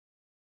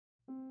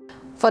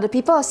For the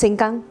people of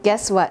Sengkang,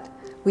 guess what?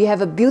 We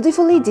have a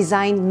beautifully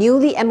designed,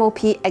 newly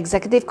MOP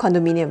Executive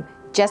Condominium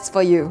just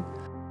for you.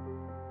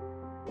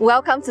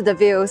 Welcome to the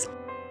Vales.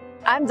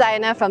 I'm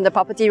Diana from the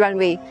Property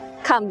Runway.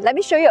 Come, let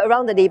me show you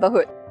around the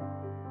neighbourhood.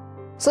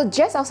 So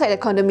just outside the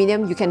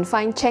condominium, you can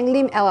find Cheng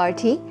Lim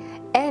LRT,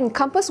 and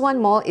Compass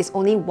One Mall is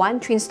only one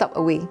train stop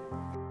away.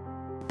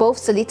 Both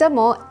Seletar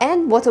Mall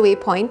and Waterway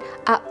Point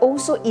are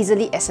also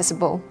easily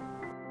accessible.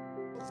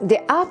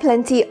 There are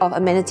plenty of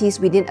amenities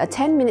within a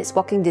 10 minutes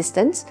walking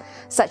distance,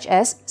 such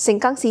as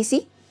Sengkang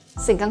CC,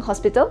 Sengkang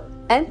Hospital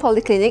and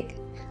Polyclinic,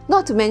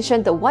 not to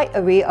mention the wide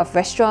array of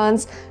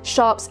restaurants,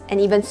 shops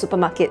and even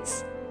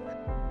supermarkets.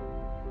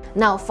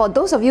 Now, for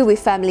those of you with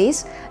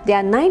families, there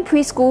are 9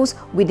 preschools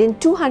within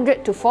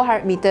 200 to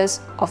 400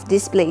 meters of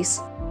this place.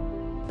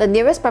 The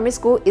nearest primary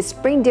school is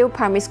Springdale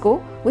Primary School,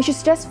 which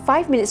is just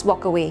 5 minutes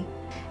walk away.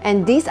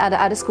 And these are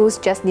the other schools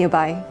just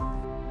nearby.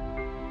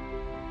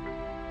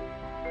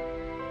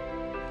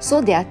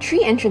 So there are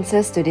 3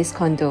 entrances to this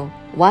condo.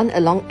 One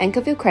along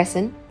Anchorview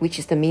Crescent, which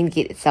is the main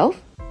gate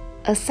itself,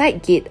 a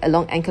side gate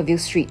along Anchorview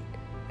Street,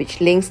 which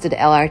links to the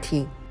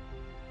LRT,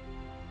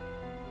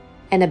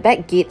 and a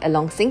back gate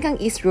along Sengkang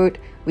East Road,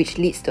 which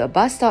leads to a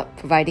bus stop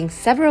providing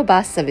several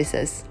bus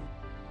services.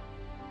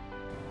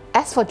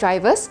 As for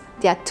drivers,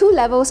 there are 2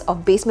 levels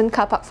of basement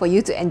car park for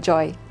you to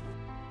enjoy.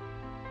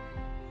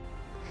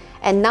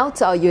 And now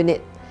to our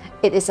unit.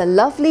 It is a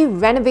lovely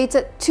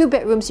renovated 2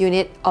 bedrooms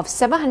unit of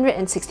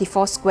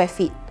 764 square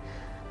feet.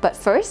 But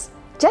first,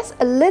 just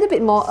a little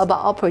bit more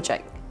about our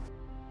project.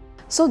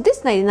 So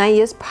this 99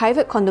 years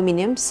private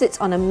condominium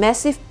sits on a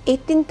massive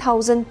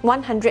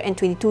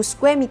 18,122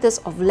 square meters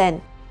of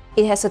land.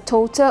 It has a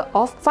total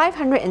of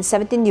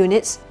 517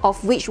 units,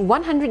 of which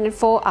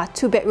 104 are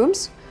 2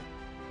 bedrooms,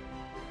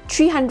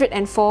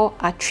 304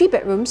 are 3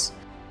 bedrooms,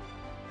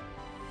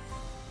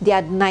 there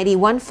are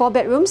 91 4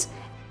 bedrooms,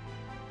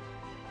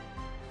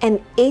 and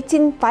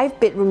 18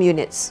 5-bedroom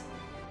units.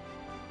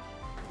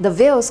 The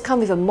Vales come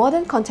with a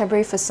modern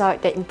contemporary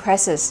facade that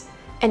impresses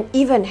and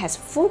even has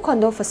full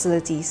condo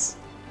facilities.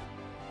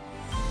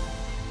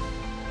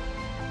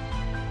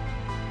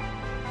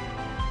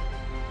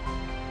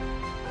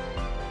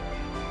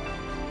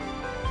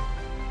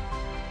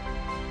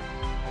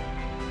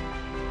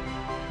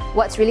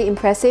 What's really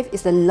impressive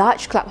is the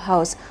large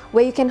clubhouse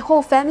where you can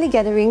hold family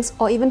gatherings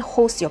or even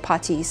host your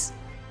parties.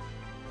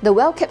 The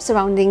well-kept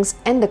surroundings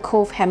and the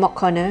Cove Hammock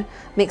Corner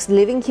makes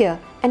living here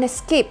an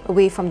escape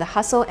away from the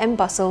hustle and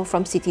bustle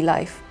from city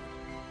life.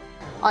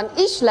 On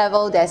each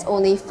level, there's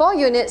only 4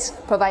 units,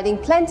 providing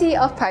plenty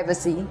of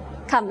privacy.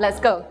 Come,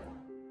 let's go!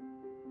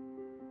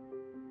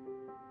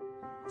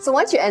 So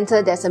once you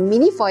enter, there's a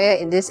mini foyer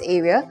in this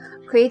area,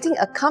 creating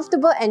a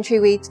comfortable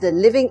entryway to the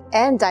living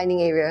and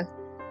dining area.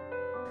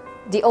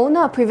 The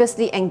owner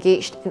previously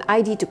engaged an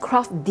ID to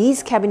craft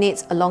these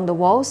cabinets along the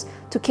walls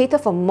to cater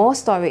for more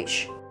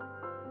storage.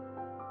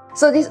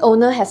 So this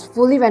owner has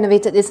fully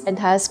renovated this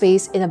entire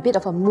space in a bit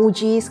of a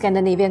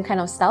Muji-Scandinavian kind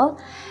of style.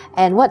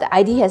 And what the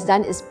ID has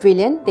done is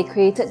brilliant. They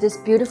created this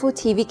beautiful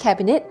TV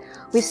cabinet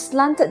with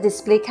slanted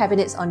display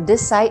cabinets on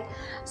this side,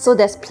 so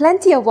there's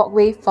plenty of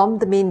walkway from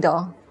the main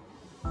door.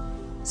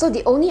 So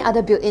the only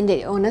other built-in that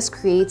the owners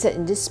created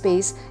in this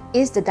space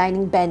is the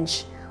dining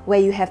bench, where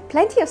you have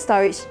plenty of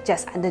storage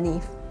just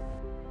underneath.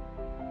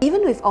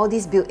 Even with all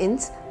these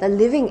built-ins, the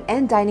living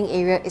and dining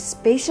area is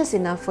spacious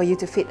enough for you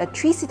to fit a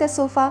 3-seater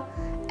sofa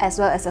as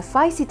well as a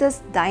 5-seater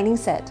dining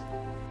set.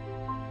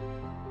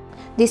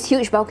 This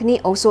huge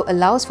balcony also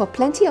allows for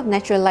plenty of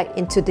natural light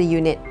into the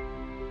unit.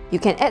 You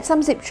can add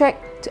some zip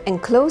track to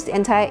enclose the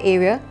entire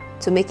area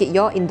to make it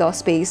your indoor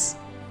space.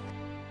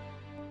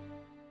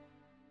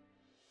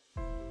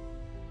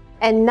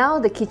 And now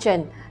the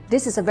kitchen.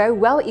 This is a very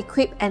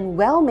well-equipped and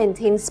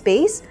well-maintained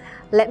space.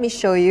 Let me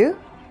show you.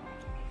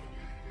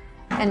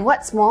 And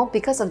what's more,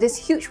 because of this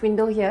huge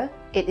window here,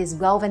 it is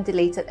well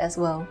ventilated as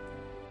well.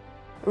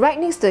 Right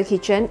next to the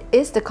kitchen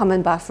is the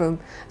common bathroom,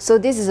 so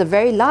this is a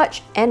very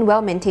large and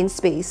well-maintained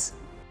space.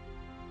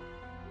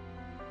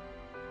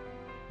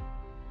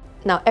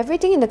 Now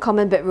everything in the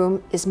common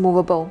bedroom is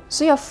movable,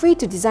 so you're free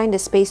to design the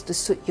space to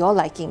suit your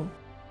liking.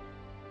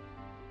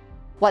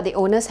 What the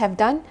owners have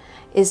done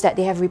is that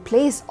they have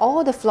replaced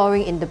all the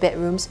flooring in the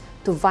bedrooms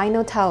to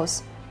vinyl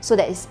tiles, so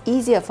that it's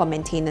easier for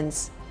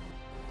maintenance.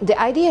 The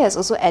idea has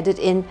also added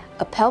in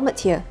a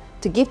pelmet here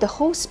to give the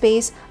whole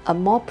space a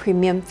more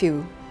premium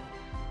feel.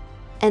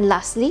 And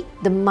lastly,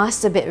 the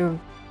master bedroom.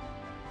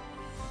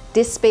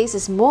 This space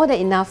is more than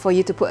enough for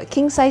you to put a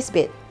king-size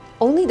bed.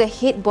 Only the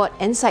headboard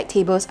and side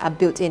tables are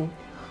built in,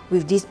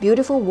 with these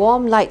beautiful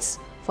warm lights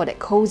for that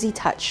cozy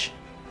touch.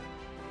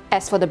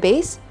 As for the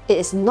base, it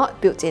is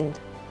not built in,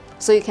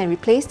 so you can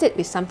replace it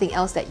with something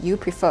else that you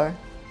prefer.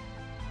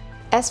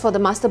 As for the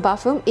master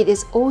bathroom, it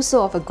is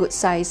also of a good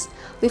size,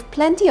 with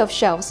plenty of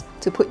shelves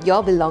to put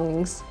your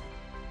belongings.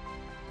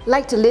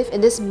 Like to live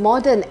in this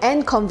modern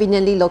and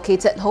conveniently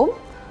located home?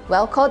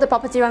 Well, call the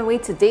Property Runway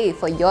today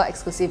for your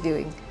exclusive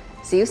viewing.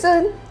 See you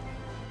soon!